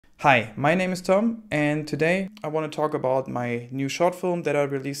Hi, my name is Tom, and today I want to talk about my new short film that I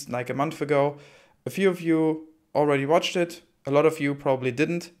released like a month ago. A few of you already watched it, a lot of you probably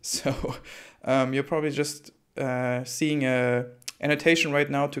didn't, so you're probably just seeing a annotation right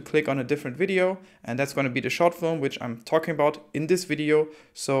now to click on a different video, and that's going to be the short film which I'm talking about in this video.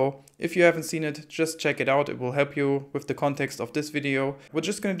 So if you haven't seen it, just check it out, it will help you with the context of this video. We're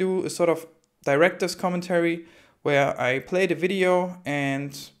just going to do a sort of director's commentary where I play the video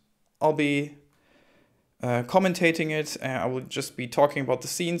and I'll be commentating it. I will just be talking about the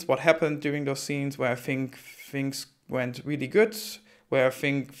scenes, what happened during those scenes, where I think things went really good, where I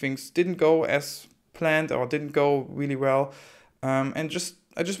think things didn't go as planned or didn't go really well. And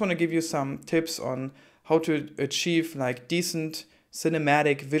I just want to give you some tips on how to achieve like decent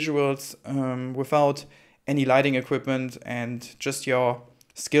cinematic visuals without any lighting equipment and just your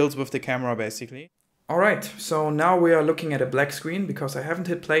skills with the camera basically. Alright, so now we are looking at a black screen because I haven't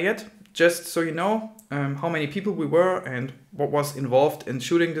hit play yet. Just so you know how many people we were and what was involved in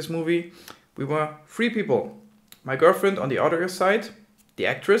shooting this movie. We were 3 people. My girlfriend on the audio side, the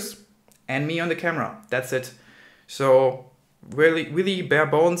actress, and me on the camera. That's it. So really bare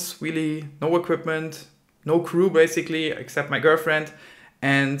bones, really no equipment, no crew basically, except my girlfriend.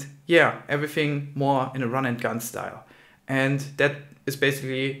 And yeah, everything more in a run and gun style. And that is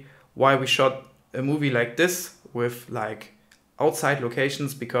basically why we shot a movie like this with like outside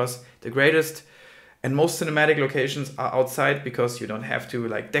locations, because the greatest and most cinematic locations are outside because you don't have to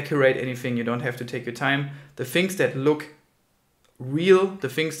like decorate anything, you don't have to take your time. The things that look real, the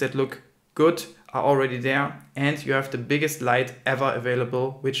things that look good are already there, and you have the biggest light ever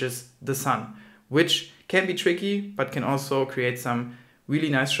available, which is the sun, which can be tricky but can also create some really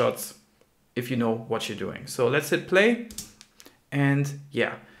nice shots if you know what you're doing. So let's hit play. And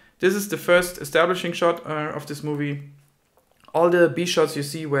yeah, this is the first establishing shot of this movie. All the B shots you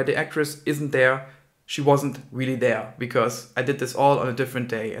see where the actress isn't there, she wasn't really there because I did this all on a different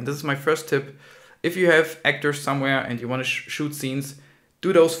day. And this is my first tip. If you have actors somewhere and you want to shoot scenes,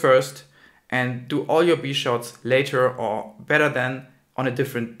 do those first and do all your B shots later, or better than on a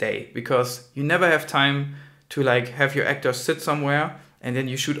different day, because you never have time to like have your actors sit somewhere and then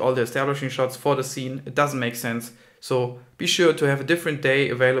you shoot all the establishing shots for the scene. It doesn't make sense. So be sure to have a different day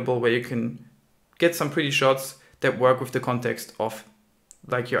available where you can get some pretty shots that work with the context of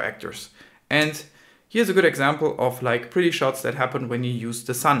like your actors. And here's a good example of like pretty shots that happen when you use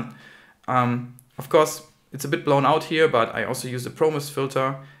the sun. Of course, it's a bit blown out here, but I also use the ProMist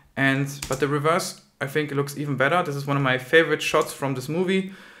filter. But the reverse, I think it looks even better. This is one of my favorite shots from this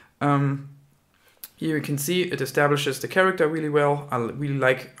movie. Here you can see it establishes the character really well. I really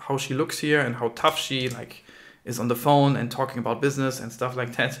like how she looks here and how tough she like is on the phone and talking about business and stuff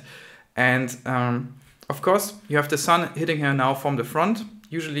like that. And of course, you have the sun hitting her now from the front.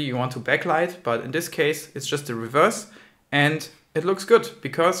 Usually you want to backlight, but in this case, it's just the reverse. And it looks good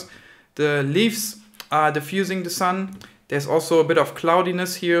because the leaves are diffusing the sun. There's also a bit of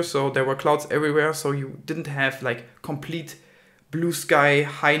cloudiness here, so there were clouds everywhere. So you didn't have like complete blue sky,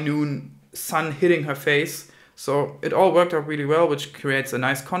 high noon sun hitting her face. So it all worked out really well, which creates a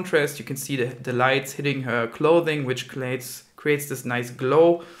nice contrast. You can see the lights hitting her clothing, which creates this nice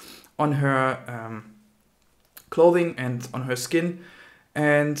glow on her clothing and on her skin.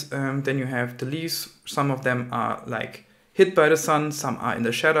 And then you have the leaves. Some of them are like hit by the sun, some are in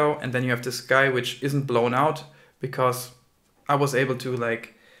the shadow, and then you have the sky which isn't blown out because I was able to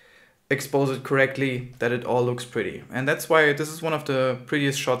like expose it correctly that it all looks pretty. And that's why this is one of the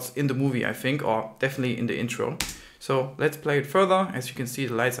prettiest shots in the movie, I think, or definitely in the intro. So let's play it further. As you can see,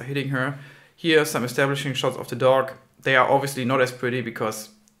 the lights are hitting her. Here are some establishing shots of the dog. They are obviously not as pretty because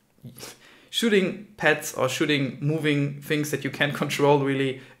shooting pets or shooting moving things that you can't control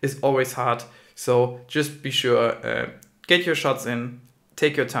really is always hard. So just be sure, get your shots in,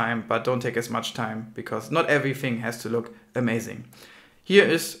 take your time, but don't take as much time because not everything has to look amazing. Here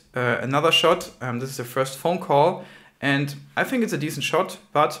is another shot. This is the first phone call, and I think it's a decent shot,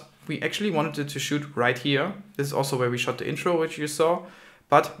 but we actually wanted it to shoot right here. This is also where we shot the intro, which you saw.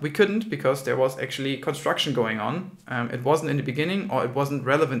 But we couldn't because there was actually construction going on. It wasn't in the beginning, or it wasn't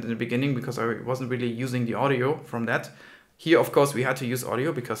relevant in the beginning because I wasn't really using the audio from that. Here, of course, we had to use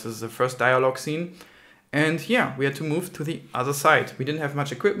audio because this is the first dialogue scene. And yeah, we had to move to the other side. We didn't have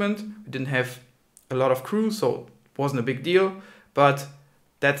much equipment. We didn't have a lot of crew, so it wasn't a big deal. But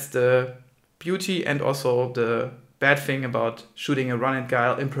that's the beauty and also the bad thing about shooting a run and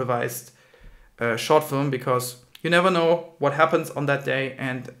gun improvised short film, because you never know what happens on that day,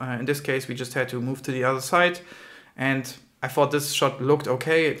 and in this case we just had to move to the other side. And I thought this shot looked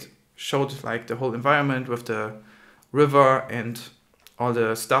okay. It showed like the whole environment with the river and all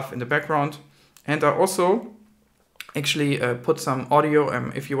the stuff in the background. And I also actually put some audio.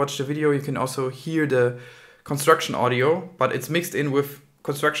 If you watch the video, you can also hear the construction audio, but it's mixed in with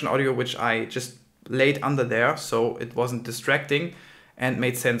construction audio, which I just laid under there, so it wasn't distracting and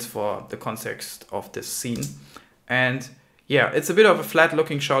made sense for the context of this scene. And yeah, it's a bit of a flat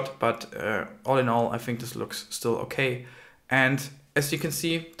looking shot, but all in all, I think this looks still okay. And as you can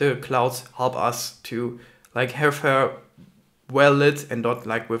see, the clouds help us to like have her well lit and not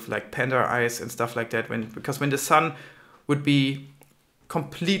like with like panda eyes and stuff like that, because when the sun would be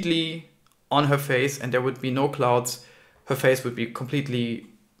completely on her face and there would be no clouds, her face would be completely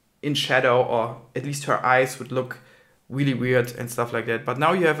in shadow, or at least her eyes would look really weird and stuff like that. But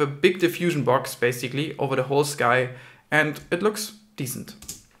now you have a big diffusion box basically over the whole sky and it looks decent.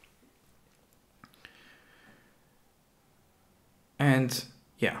 And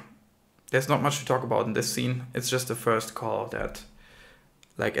yeah, there's not much to talk about in this scene. It's just the first call that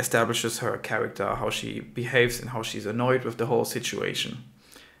like establishes her character, how she behaves and how she's annoyed with the whole situation.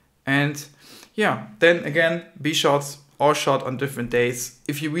 And yeah, then again, B shots all shot on different days.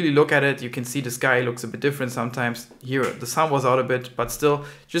 If you really look at it, you can see the sky looks a bit different sometimes. Here the sun was out a bit, but still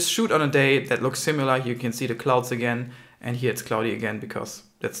just shoot on a day that looks similar. You can see the clouds again, and here it's cloudy again because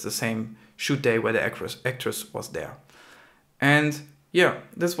that's the same shoot day where the actress was there. And yeah,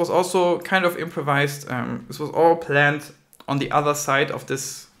 this was also kind of improvised. This was all planned on the other side of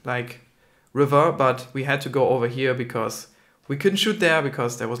this like river, but we had to go over here because we couldn't shoot there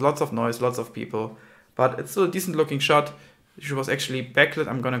because there was lots of noise, lots of people. But it's still a decent looking shot. She was actually backlit.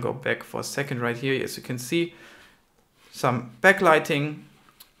 I'm gonna go back for a second right here. As you can see, some backlighting,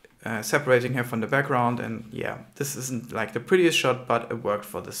 separating her from the background. And yeah, this isn't like the prettiest shot, but it worked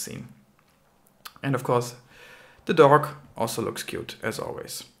for this scene. And of course, the dog also looks cute as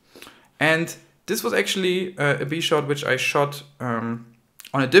always. And this was actually a B shot which I shot on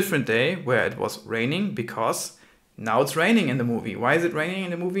a different day where it was raining, because now it's raining in the movie. Why is it raining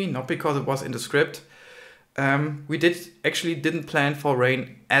in the movie? Not because it was in the script. We didn't plan for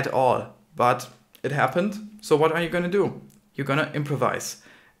rain at all, but it happened. So what are you gonna do? You're gonna improvise.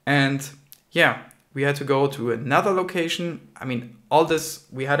 And yeah, we had to go to another location. I mean, all this,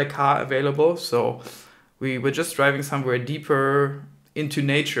 we had a car available, so we were just driving somewhere deeper into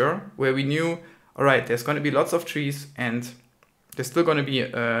nature where we knew, all right, there's gonna be lots of trees and there's still gonna be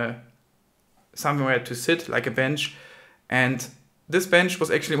somewhere to sit, like a bench. And this bench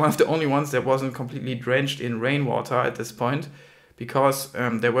was actually one of the only ones that wasn't completely drenched in rainwater at this point, because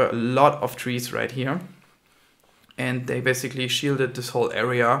there were a lot of trees right here. And they basically shielded this whole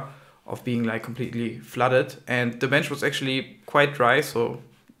area of being like completely flooded. And the bench was actually quite dry, so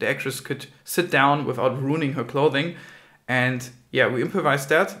the actress could sit down without ruining her clothing. And yeah, we improvised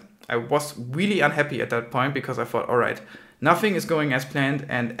that. I was really unhappy at that point because I thought, all right, nothing is going as planned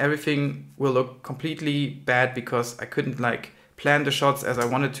and everything will look completely bad because I couldn't like plan the shots as I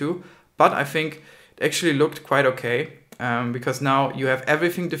wanted to. But I think it actually looked quite okay, because now you have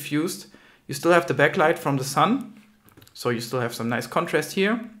everything diffused. You still have the backlight from the sun, so you still have some nice contrast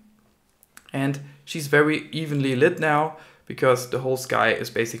here. And she's very evenly lit now because the whole sky is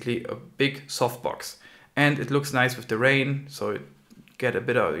basically a big softbox. And it looks nice with the rain, so you get a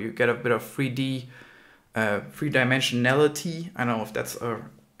bit of 3D, three-dimensionality. I don't know if that's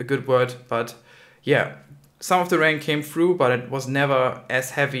a good word, but yeah, some of the rain came through, but it was never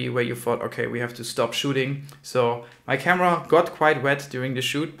as heavy where you thought, okay, we have to stop shooting. So my camera got quite wet during the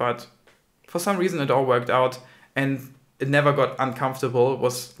shoot, but for some reason it all worked out and it never got uncomfortable. It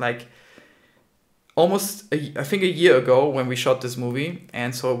was like almost, I think a year ago when we shot this movie.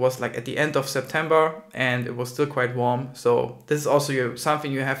 And so it was like at the end of September and it was still quite warm. So this is also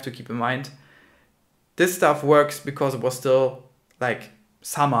something you have to keep in mind. This stuff works because it was still like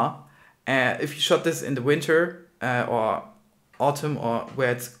summer. If you shot this in the winter or autumn, or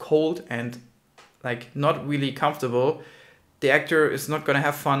where it's cold and like not really comfortable, the actor is not gonna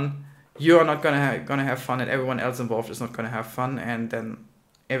have fun. You're not gonna have fun, and everyone else involved is not gonna have fun, and then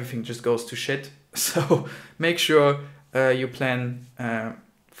everything just goes to shit. So make sure you plan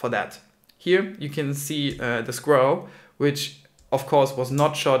for that. Here you can see the squirrel, which of course was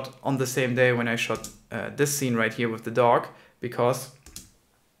not shot on the same day when I shot this scene right here with the dog, because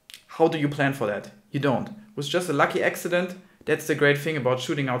how do you plan for that? You don't. It was just a lucky accident. That's the great thing about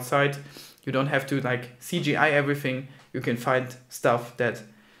shooting outside. You don't have to like CGI everything. You can find stuff that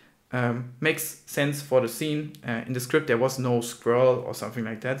makes sense for the scene. In the script there was no squirrel or something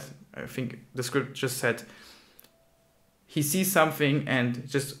like that. I think the script just said he sees something and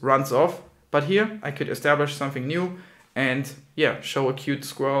just runs off. But here I could establish something new and yeah, show a cute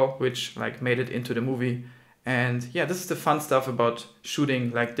squirrel which like made it into the movie. And yeah, this is the fun stuff about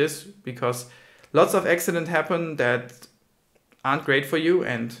shooting like this, because lots of accidents happen that aren't great for you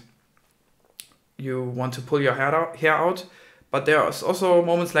and you want to pull your hair out. But there are also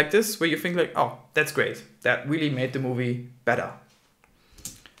moments like this where you think like, oh, that's great. That really made the movie better.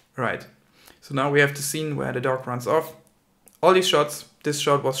 Right. So now we have the scene where the dog runs off. All these shots, this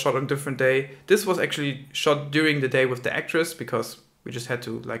shot was shot on a different day. This was actually shot during the day with the actress because we just had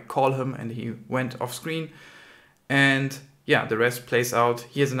to like call him and he went off screen. And yeah, the rest plays out.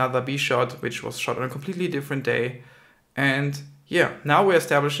 Here's another B shot, which was shot on a completely different day. And yeah, now we're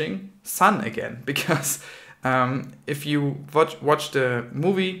establishing sun again, because if you watch the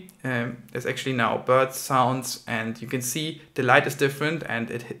movie, there's actually now bird sounds, and you can see the light is different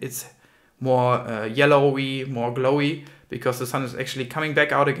and it's more yellowy, more glowy, because the sun is actually coming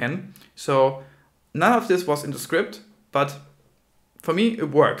back out again. So none of this was in the script, but for me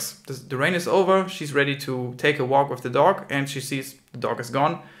it works. The rain is over, she's ready to take a walk with the dog, and she sees the dog is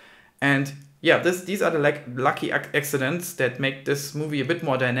gone. And yeah, these are the lucky accidents that make this movie a bit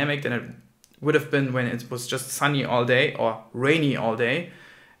more dynamic than it would have been when it was just sunny all day or rainy all day.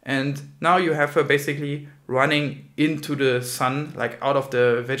 And now you have her basically running into the sun, like out of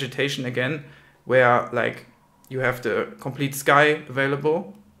the vegetation again, where like you have the complete sky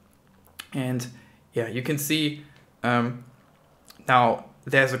available. And yeah, you can see now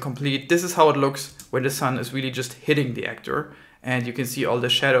there's a complete, this is how it looks when the sun is really just hitting the actor. And you can see all the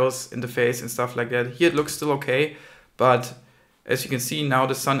shadows in the face and stuff like that. Here it looks still okay, but as you can see now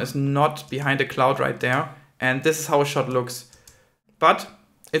the sun is not behind a cloud right there. And this is how a shot looks. But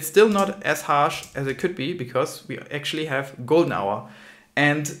it's still not as harsh as it could be, because we actually have golden hour.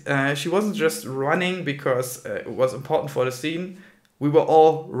 And she wasn't just running because it was important for the scene. We were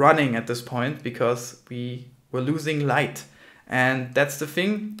all running at this point because we were losing light. And that's the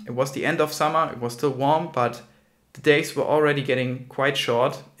thing. It was the end of summer. It was still warm, but the days were already getting quite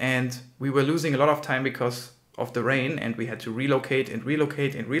short, and we were losing a lot of time because of the rain, and we had to relocate and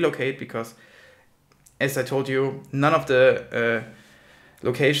relocate and relocate because, as I told you, none of the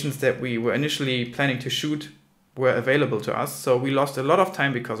locations that we were initially planning to shoot were available to us. So we lost a lot of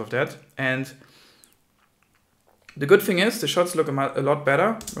time because of that. And the good thing is the shots look a lot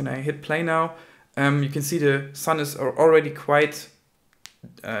better. When I hit play now, you can see the sun is already quite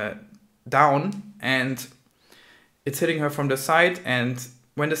down, and it's hitting her from the side. And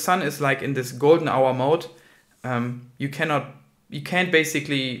when the sun is like in this golden hour mode, you can't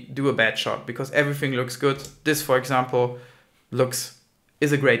basically do a bad shot because everything looks good. This, for example,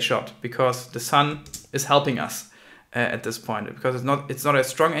 is a great shot because the sun is helping us at this point, because it's not as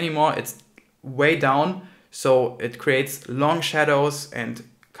strong anymore. It's way down, so it creates long shadows and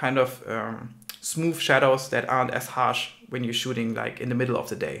kind of smooth shadows that aren't as harsh when you're shooting like in the middle of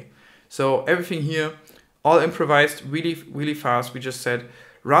the day. So everything here, all improvised, really, really fast. We just said,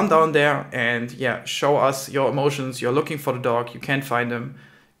 run down there and yeah, show us your emotions. You're looking for the dog, you can't find him.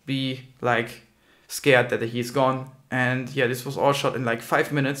 Be like scared that he's gone. And yeah, this was all shot in like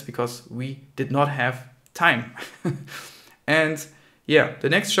 5 minutes because we did not have time. And yeah, the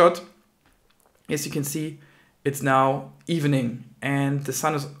next shot, as you can see, it's now evening and the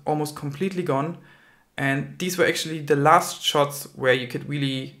sun is almost completely gone. And these were actually the last shots where you could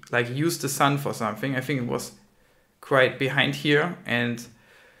really like use the sun for something. I think it was quite behind here. And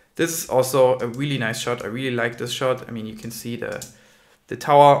this is also a really nice shot. I really like this shot. I mean, you can see the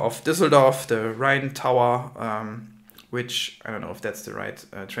Tower of Düsseldorf, the Rhine Tower, which I don't know if that's the right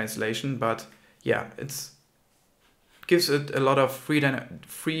translation, but yeah, it gives it a lot of free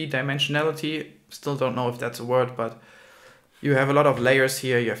dimensionality. Still don't know if that's a word, but you have a lot of layers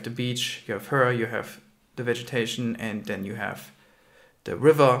here. You have the beach, you have her, you have the vegetation, and then you have the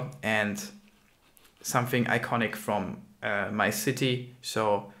river and something iconic from my city.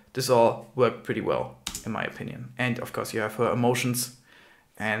 So this all worked pretty well, in my opinion. And of course, you have her emotions.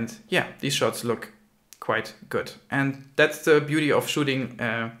 And yeah, these shots look quite good. And that's the beauty of shooting.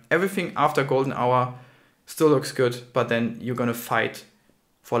 Everything after golden hour still looks good, but then you're gonna fight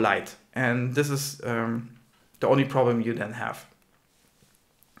for light. And this is the only problem you then have.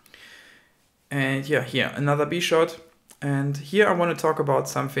 And yeah, here, another B shot. And here I want to talk about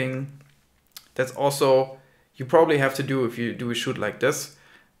something that's also, you probably have to do if you do a shoot like this.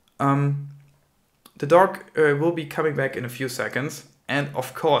 The dog will be coming back in a few seconds. And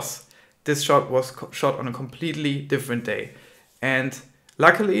of course, this shot was shot on a completely different day. And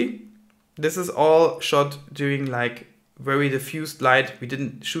luckily, this is all shot during like very diffused light. We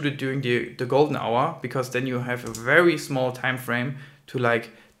didn't shoot it during the golden hour, because then you have a very small time frame to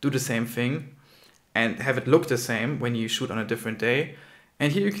like do the same thing and have it look the same when you shoot on a different day.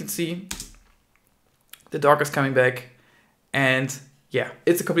 And here you can see the dog is coming back, and yeah,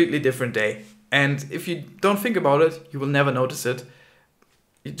 it's a completely different day. And if you don't think about it, you will never notice it.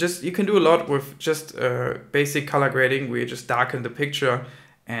 You can do a lot with just basic color grading, where you just darken the picture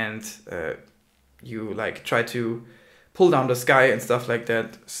and you like try to pull down the sky and stuff like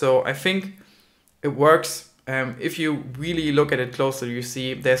that. So I think it works. If you really look at it closer, you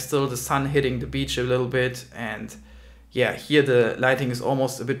see there's still the sun hitting the beach a little bit, and yeah, here the lighting is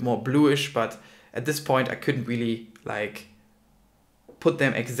almost a bit more bluish, but at this point I couldn't really like put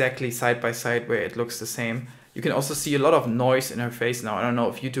them exactly side by side where it looks the same. You can also see a lot of noise in her face now. I don't know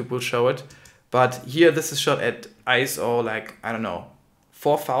if YouTube will show it, but here this is shot at ISO like, I don't know,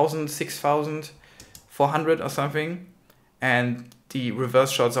 4000, 6400 or something, and the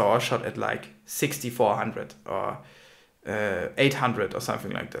reverse shots are all shot at like 6400 or 800 or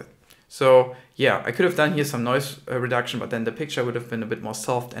something like that. So yeah, I could have done here some noise reduction, but then the picture would have been a bit more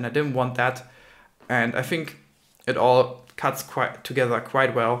soft, and I didn't want that. And I think it all cuts together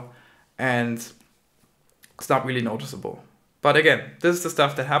quite well, and it's not really noticeable. But again, this is the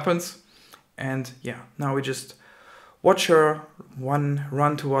stuff that happens. And yeah, now we just watch her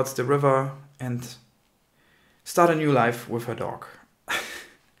run towards the river and start a new life with her dog.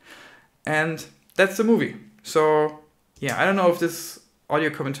 And that's the movie. So yeah, I don't know if this audio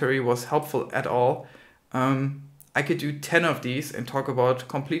commentary was helpful at all. I could do 10 of these and talk about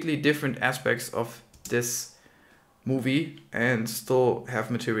completely different aspects of this movie and still have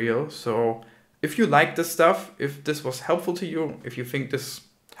material. So if you like this stuff, if this was helpful to you, if you think this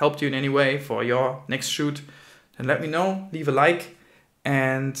helped you in any way for your next shoot, then let me know, leave a like.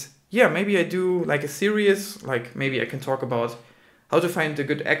 And yeah, maybe I do like a series, like maybe I can talk about how to find a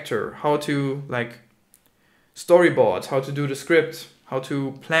good actor, how to like storyboard, how to do the script, how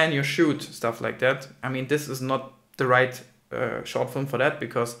to plan your shoot, stuff like that. I mean, this is not the right short film for that,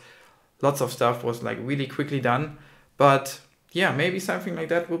 because lots of stuff was like really quickly done. But yeah, maybe something like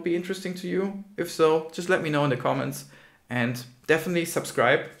that would be interesting to you. If so, just let me know in the comments, and definitely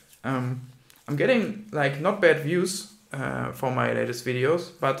subscribe. I'm getting like not bad views for my latest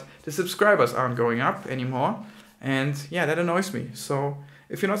videos, but the subscribers aren't going up anymore. And yeah, that annoys me. So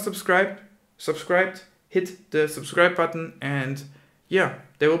if you're not subscribed, hit the subscribe button, and yeah,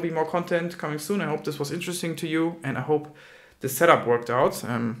 there will be more content coming soon. I hope this was interesting to you, and I hope the setup worked out.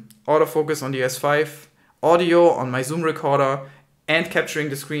 Autofocus on the S5, audio on my Zoom recorder, and capturing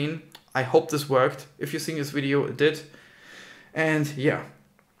the screen. I hope this worked. If you've seen this video, it did. And yeah,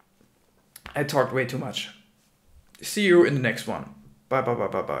 I talked way too much. See you in the next one. Bye bye bye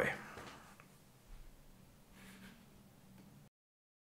bye bye.